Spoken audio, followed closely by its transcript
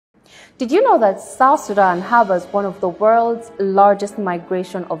Did you know that South Sudan harbors one of the world's largest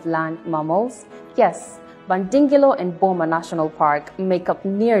migration of land mammals? Yes, Bandingilo and Boma National Park make up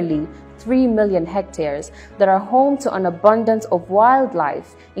nearly 3 million hectares that are home to an abundance of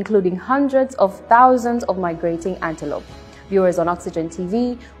wildlife, including hundreds of thousands of migrating antelope. Viewers on Oxygen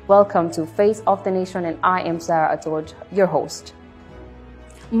TV, welcome to Face of the Nation, and I am Sarah Atoj, your host.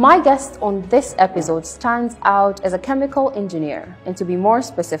 My guest on this episode stands out as a chemical engineer, and to be more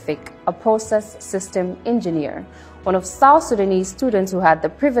specific, a process system engineer, one of South Sudanese students who had the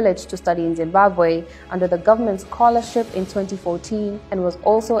privilege to study in Zimbabwe under the government scholarship in 2014 and was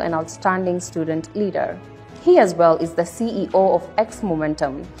also an outstanding student leader. He as well is the CEO of X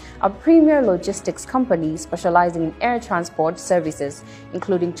Momentum, a premier logistics company specializing in air transport services,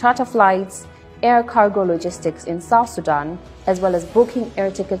 including charter flights, air cargo logistics in South Sudan, as well as booking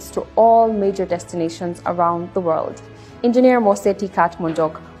air tickets to all major destinations around the world. Engineer Moseti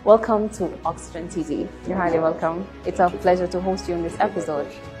Katmonjok, welcome to Oxygen TV. You're highly welcome. It's a pleasure to host you in this episode.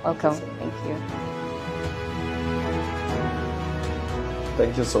 Welcome. Thank you.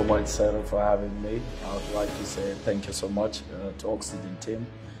 Thank you so much, Sarah, for having me. I would like to say thank you so much to Oxygen team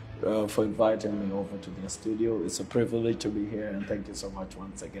for inviting me over to their studio. It's a privilege to be here, and thank you so much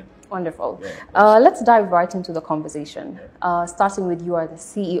once again. Wonderful. Let's dive right into the conversation. Starting with, you are the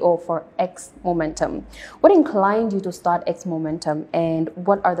CEO for X Momentum. What inclined you to start X Momentum, and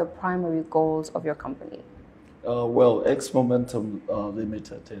what are the primary goals of your company? Well, X Momentum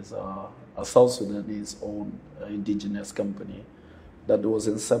Limited is a South Sudanese owned indigenous company that was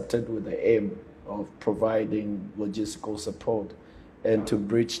incepted with the aim of providing logistical support and to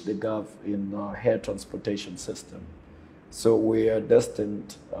bridge the gap in air transportation system. So we are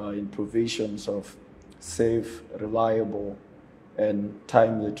destined in provisions of safe, reliable, and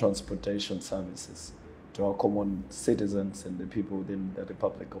timely transportation services to our common citizens and the people within the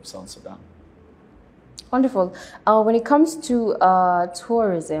Republic of South Sudan. Wonderful. When it comes to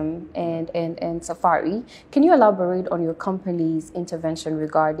tourism and safari, can you elaborate on your company's intervention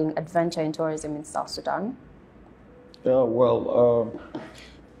regarding adventure and tourism in South Sudan? Yeah, well,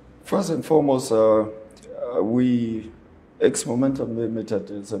 first and foremost, X Momentum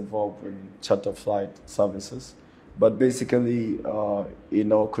Limited is involved in charter flight services, but basically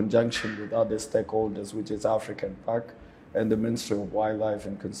in our conjunction with other stakeholders, which is African Park and the Ministry of Wildlife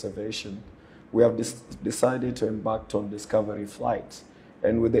and Conservation, we have decided to embark on discovery flights,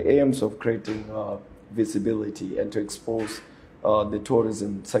 and with the aims of creating visibility and to expose the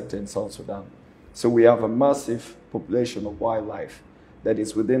tourism sector in South Sudan. So we have a massive population of wildlife that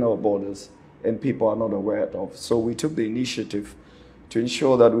is within our borders and people are not aware of. So we took the initiative to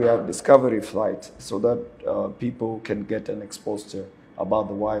ensure that we have discovery flights so that people can get an exposure about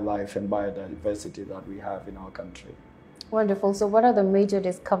the wildlife and biodiversity that we have in our country. Wonderful. So what are the major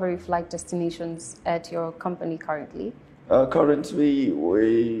discovery flight destinations at your company currently? Currently,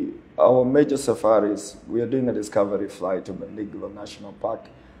 our major safaris, we are doing a discovery flight to Bandingilo National Park,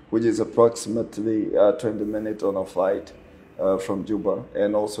 which is approximately 20 minutes on a flight from Juba,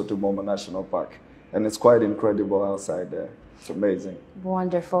 and also to Boma National Park. And it's quite incredible outside there. It's amazing.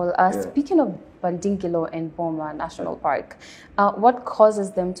 Wonderful. Speaking of Bandingilo and Boma National Park, what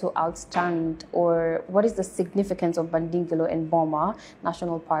causes them to outstand, or what is the significance of Bandingilo and Boma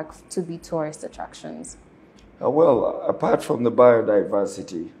National Park to be tourist attractions? Well, apart from the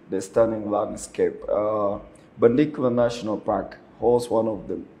biodiversity, the stunning landscape, Bandingilo National Park holds one of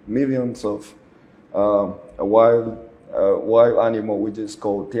the millions of wild animal, which is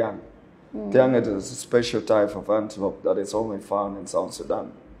called tiang. Tiang is a special type of antelope that is only found in South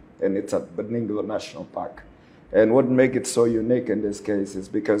Sudan, and it's at Bandingilo National Park. And what makes it so unique in this case is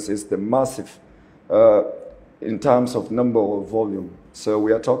because it's the massive in terms of number or volume. So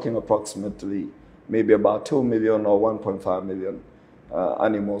we are talking approximately maybe about 2 million or 1.5 million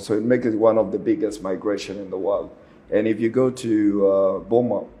animals. So it makes it one of the biggest migration in the world. And if you go to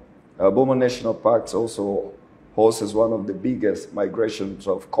Boma National Park also hosts one of the biggest migrations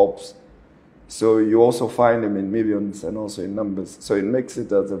of corps. So you also find them in millions and also in numbers. So it makes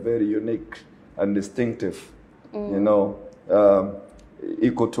it as a very unique and distinctive,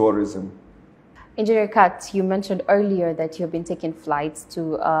 ecotourism. Engineer Kat, you mentioned earlier that you've been taking flights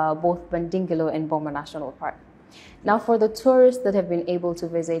to both Bandingilo and Boma National Park. Now, for the tourists that have been able to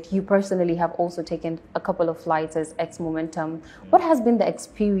visit, you personally have also taken a couple of flights as X Momentum. What has been the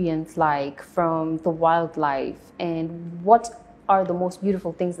experience like from the wildlife, and what are the most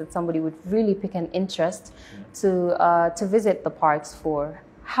beautiful things that somebody would really pick an interest to visit the parks for?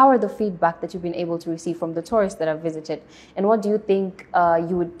 How are the feedback that you've been able to receive from the tourists that have visited, and what do you think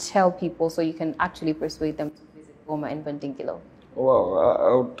you would tell people so you can actually persuade them to visit Boma and Bandingilo?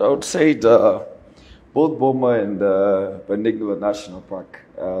 Well, I would say both Boma and Benigla National Park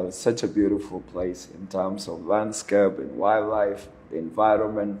such a beautiful place in terms of landscape and wildlife, the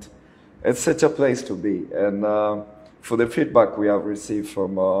environment. It's such a place to be. And for the feedback we have received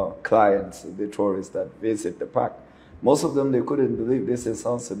from clients, the tourists that visit the park, most of them, they couldn't believe this is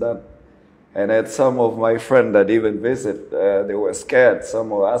South Sudan. And at some of my friends that even visit, they were scared.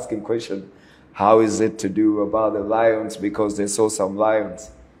 Some were asking questions, how is it to do about the lions? Because they saw some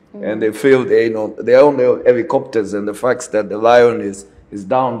lions. And they feel they own the helicopters, and the fact that the lion is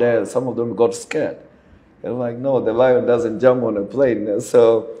down there, some of them got scared. They're like, no, the lion doesn't jump on a plane.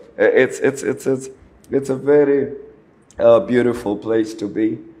 So it's a very beautiful place to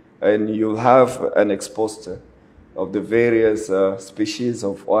be. And you'll have an exposure of the various species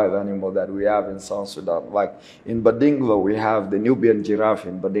of wild animal that we have in South Sudan. Like in Badinglo, we have the Nubian giraffe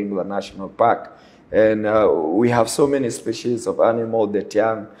in Badinglo National Park. And we have so many species of animal that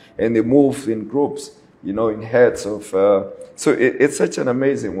young, and they move in groups, in herds of. So it's such an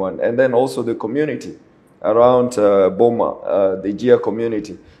amazing one. And then also the community around Boma, the Gia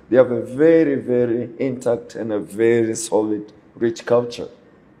community, they have a very, very intact and a very solid, rich culture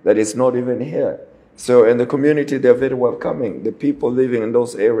that is not even here. So in the community, they're very welcoming. The people living in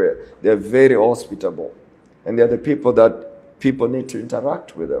those areas, they're very hospitable. And they're the people that people need to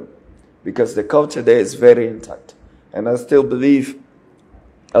interact with them because the culture there is very intact. And I still believe,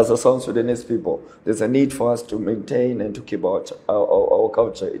 as a South Sudanese people, there's a need for us to maintain and to keep our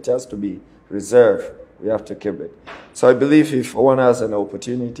culture. It has to be reserved. We have to keep it. So I believe if one has an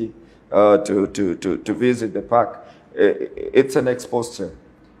opportunity to visit the park, it's an exposure.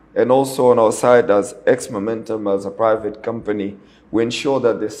 And also on our side, as X-Momentum, as a private company, we ensure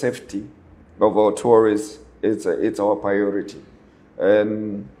that the safety of our tourists it's our priority.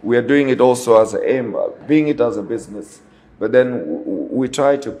 And we are doing it also as an aim, being it as a business. But then we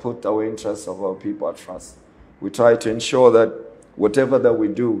try to put our interests of our people at first. We try to ensure that whatever that we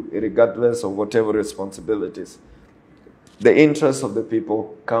do, regardless of whatever responsibilities, the interest of the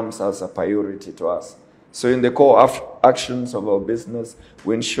people comes as a priority to us. So in the core actions of our business,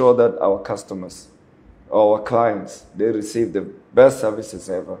 we ensure that our customers, our clients, they receive the best services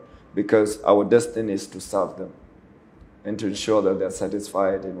ever because our destiny is to serve them and to ensure that they're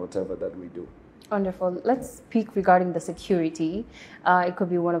satisfied in whatever that we do. Wonderful. Let's speak regarding the security. It could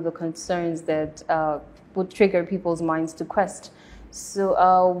be one of the concerns that would trigger people's minds to quest. So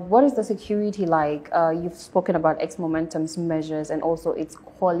what is the security like? You've spoken about X-Momentum's measures and also its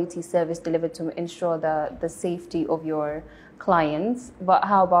quality service delivered to ensure the safety of your clients. But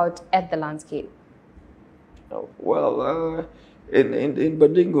how about at the landscape? Well, in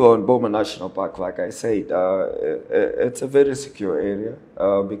Badingo and Boma National Park, like I said, it's a very secure area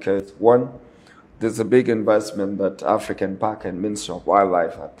because, one, there's a big investment that African Park and Ministry of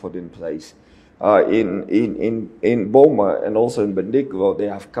Wildlife have put in place. In Boma and also in Bendiglo, they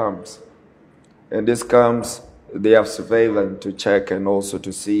have camps. And these camps, they have surveillance to check and also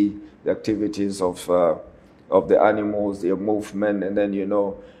to see the activities of the animals, their movement, and then,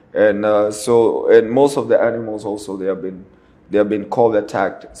 and most of the animals also, they have been call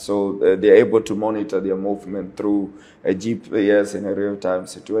attacked. So they're able to monitor their movement through a GPS in a real-time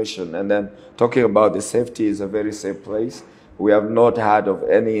situation. And then talking about the safety, is a very safe place. We have not had of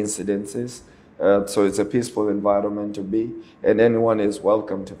any incidences. So it's a peaceful environment to be, and anyone is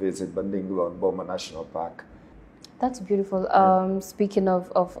welcome to visit Bandinglo and Boma National Park. That's beautiful. Speaking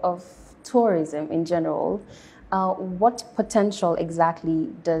of tourism in general, what potential exactly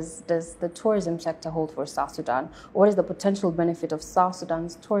does the tourism sector hold for South Sudan? What is the potential benefit of South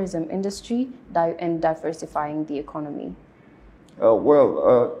Sudan's tourism industry in diversifying the economy?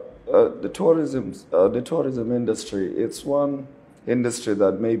 The tourism industry, it's one industry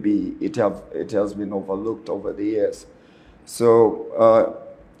that maybe it has been overlooked over the years. So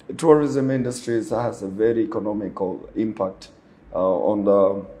tourism industry has a very economical impact in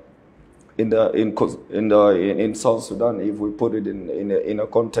South Sudan. If we put it in a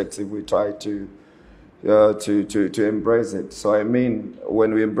context, if we try to embrace it. So I mean,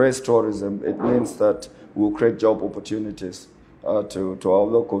 when we embrace tourism, it means that we'll create job opportunities to our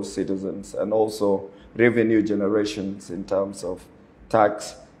local citizens, and also revenue generations in terms of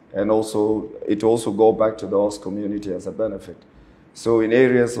tax, and also it also go back to the host community as a benefit. So in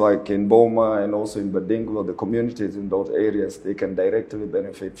areas like in Boma and also in Badinglo, the communities in those areas, they can directly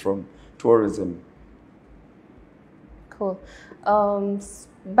benefit from tourism. Cool.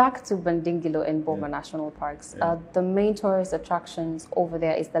 Back to Bandingilo and Boma National Parks. The main tourist attractions over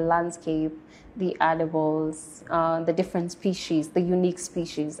there is the landscape, the animals, the different species, the unique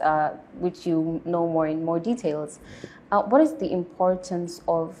species, which you know more in more details. What is the importance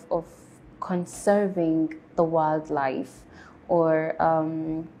of conserving the wildlife, or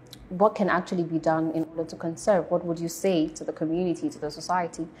what can actually be done in order to conserve? What would you say to the community, to the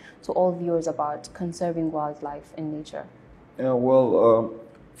society, to all viewers about conserving wildlife and nature? Yeah, well,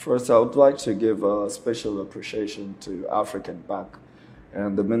 first I would like to give a special appreciation to African Park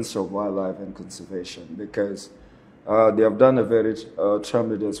and the Minister of Wildlife and Conservation, because they have done a very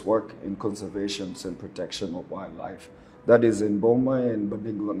tremendous work in conservation and protection of wildlife. That is in Boma and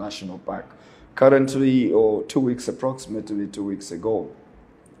Bandingilo National Park. Currently, or approximately 2 weeks ago,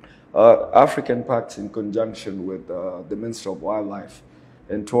 African Parks, in conjunction with the Minister of Wildlife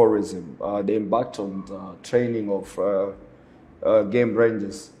and Tourism, they embarked on training of game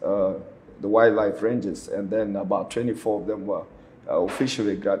rangers, the wildlife rangers, and then about 24 of them were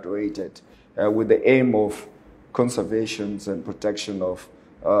officially graduated with the aim of conservation and protection of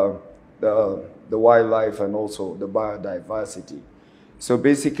the wildlife and also the biodiversity. So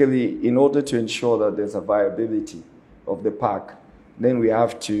basically, in order to ensure that there's a viability of the park, then we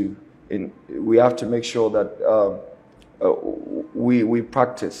have to make sure that we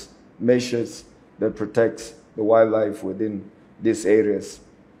practice measures that protect the wildlife within these areas.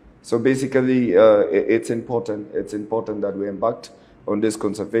 So basically, it's important that we embarked on this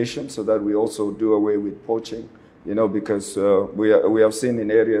conservation so that we also do away with poaching, because we have seen in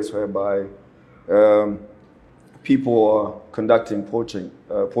areas whereby people are conducting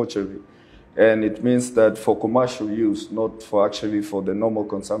poachery. And it means that for commercial use, not for actually for the normal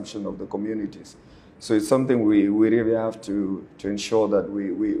consumption of the communities. So it's something we really have to ensure that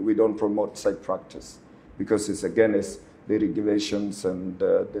we don't promote such practice, because it's against the regulations and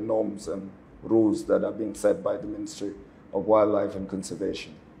the norms and rules that are being set by the Ministry of Wildlife and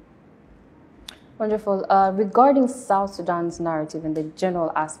Conservation. Wonderful. Regarding South Sudan's narrative in the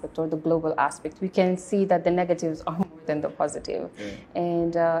general aspect or the global aspect, we can see that the negatives are more than the positive.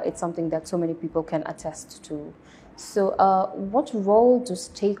 And it's something that so many people can attest to. So what role do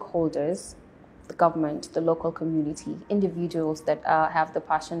stakeholders, the government, the local community, individuals that have the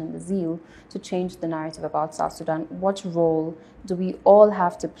passion and the zeal to change the narrative about South Sudan, what role do we all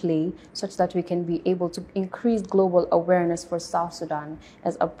have to play such that we can be able to increase global awareness for South Sudan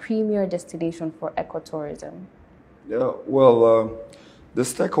as a premier destination for ecotourism? Yeah, well, the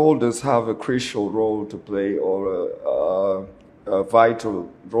stakeholders have a crucial role to play, or a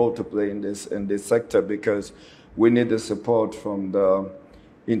vital role to play in this sector, because we need the support from the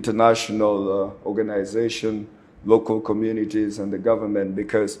international organization, local communities, and the government,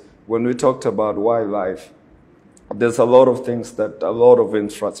 because when we talked about wildlife, there's a lot of things a lot of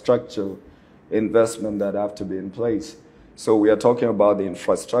infrastructure investment that have to be in place. So we are talking about the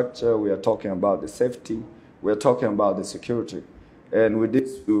infrastructure, we are talking about the safety, we are talking about the security. And with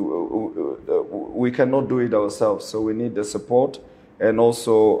this, we cannot do it ourselves, so we need the support, and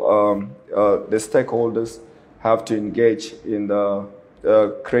also the stakeholders have to engage in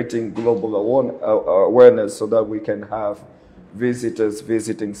creating global awareness so that we can have visitors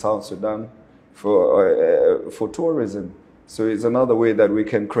visiting South Sudan for tourism. So it's another way that we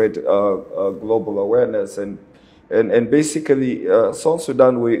can create a global awareness. And basically, South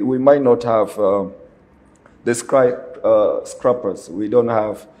Sudan, we might not have the scrappers. We don't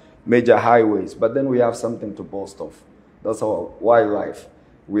have major highways, but then we have something to boast of. That's our wildlife.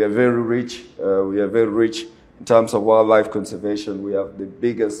 We are very rich. In terms of wildlife conservation. We have the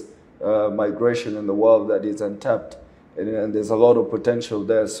biggest migration in the world that is untapped, and there's a lot of potential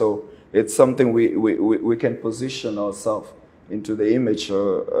there. So it's something we can position ourselves into the image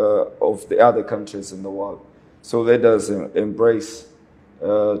of the other countries in the world. So let us embrace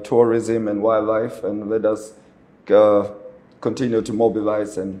tourism and wildlife, and let us continue to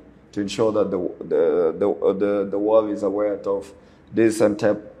mobilize and to ensure that the world is aware of this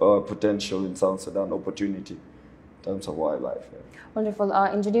untapped potential in South Sudan opportunity in terms of wildlife. Yeah. Wonderful.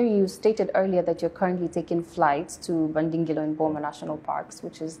 Engineer, you stated earlier that you're currently taking flights to Bandingilo and Boma National Parks,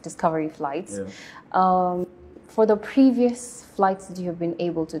 which is discovery flights. Yeah. For the previous flights that you have been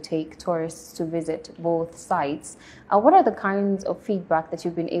able to take tourists to visit both sites, what are the kinds of feedback that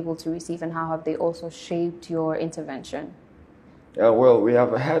you've been able to receive, and how have they also shaped your intervention? Well, we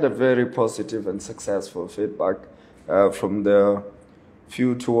have had a very positive and successful feedback from the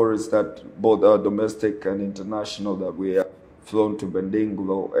few tourists that both are domestic and international that we have flown to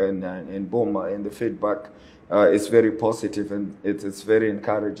Bandingilo and Boma, and the feedback is very positive and it's very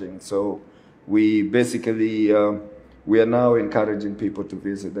encouraging. So we basically we are now encouraging people to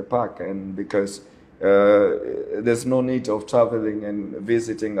visit the park, and because there's no need of traveling and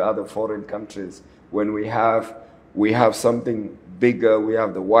visiting other foreign countries when we have something bigger. We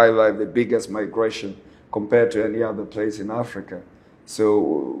have the wildlife, the biggest migration compared to any other place in Africa.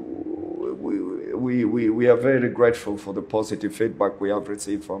 So we are very grateful for the positive feedback we have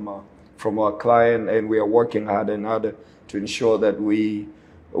received from our client, and we are working hard and harder to ensure that we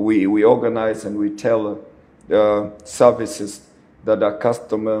organize and we tailor services that are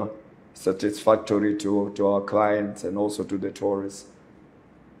customer satisfactory to our clients and also to the tourists.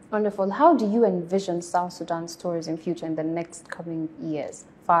 Wonderful. How do you envision South Sudan's tourism future in the next coming years,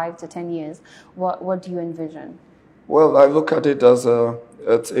 5 to 10 years? What do you envision? Well, I look at it as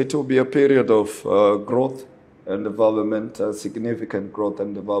it will be a period of growth and development, significant growth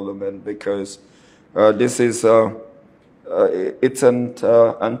and development, because this is it's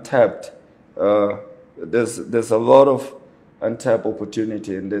untapped. There's a lot of untapped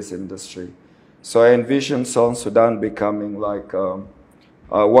opportunity in this industry. So I envision South Sudan becoming like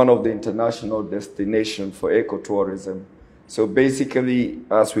one of the international destinations for ecotourism. So basically,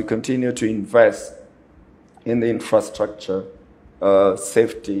 as we continue to invest in the infrastructure,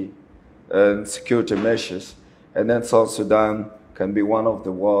 safety, and security measures, and then South Sudan can be one of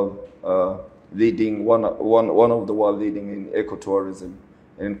the world leading in ecotourism,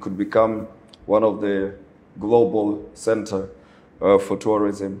 and could become one of the global center for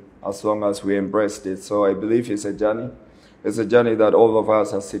tourism as long as we embrace it. So I believe it's a journey. It's a journey that all of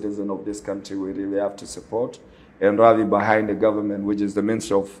us as citizens of this country we really have to support and rally behind the government, which is the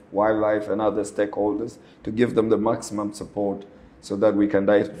Ministry of Wildlife and other stakeholders, to give them the maximum support so that we can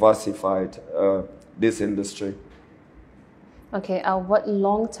diversify this industry. Okay, what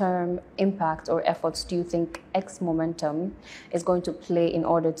long-term impact or efforts do you think X Momentum is going to play in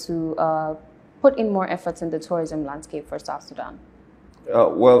order to put in more efforts in the tourism landscape for South Sudan?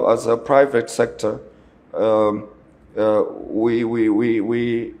 Well, as a private sector, we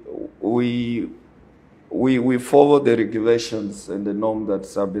follow the regulations and the norms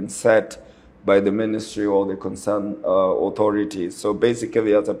that have been set by the ministry or the concerned authorities. So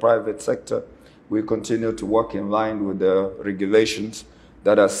basically, as a private sector, we continue to work in line with the regulations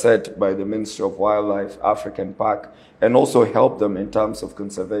that are set by the Ministry of Wildlife, African Park, and also help them in terms of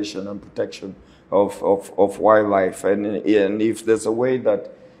conservation and protection of wildlife. And if there's a way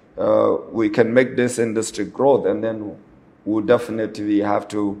that we can make this industry grow, and then we'll definitely have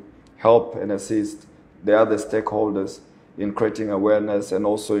to help and assist the other stakeholders in creating awareness and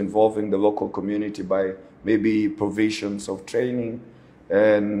also involving the local community by maybe provisions of training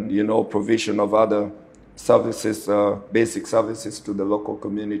and, provision of other services, basic services to the local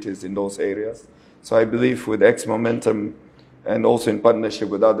communities in those areas. So I believe with X Momentum and also in partnership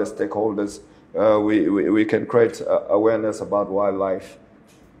with other stakeholders, we can create awareness about wildlife.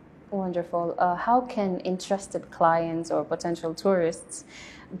 Wonderful. How can interested clients or potential tourists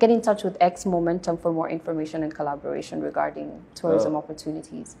get in touch with X Momentum for more information and collaboration regarding tourism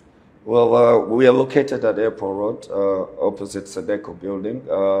opportunities? Well, we are located at Airport Road, opposite Sadeco building.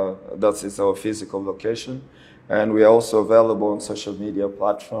 That is our physical location. And we are also available on social media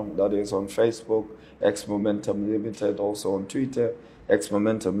platform, that is on Facebook, X Momentum Limited, also on Twitter, X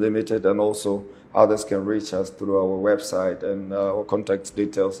Momentum Limited, and also others can reach us through our website, and our contact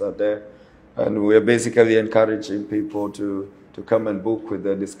details are there. And we are basically encouraging people to come and book with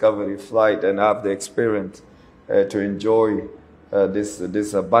the Discovery flight and have the experience to enjoy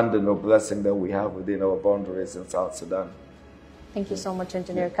this abundant of blessing that we have within our boundaries in South Sudan. Thank you so much,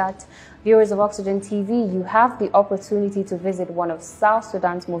 Engineer Kat. Viewers of Oxygen TV, you have the opportunity to visit one of South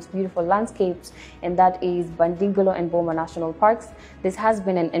Sudan's most beautiful landscapes, and that is Bandingolo and Boma National Parks. This has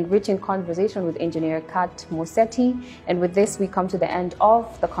been an enriching conversation with Engineer Kat Mosetti, and with this we come to the end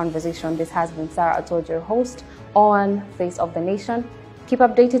of the conversation. This has been Sarah Atojo, your host on Face of the Nation. Keep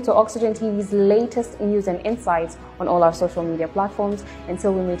updated to Oxygen TV's latest news and insights on all our social media platforms.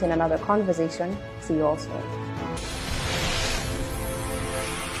 Until we meet in another conversation, see you all soon.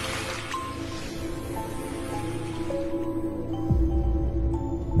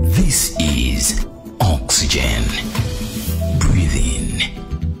 This is Oxygen.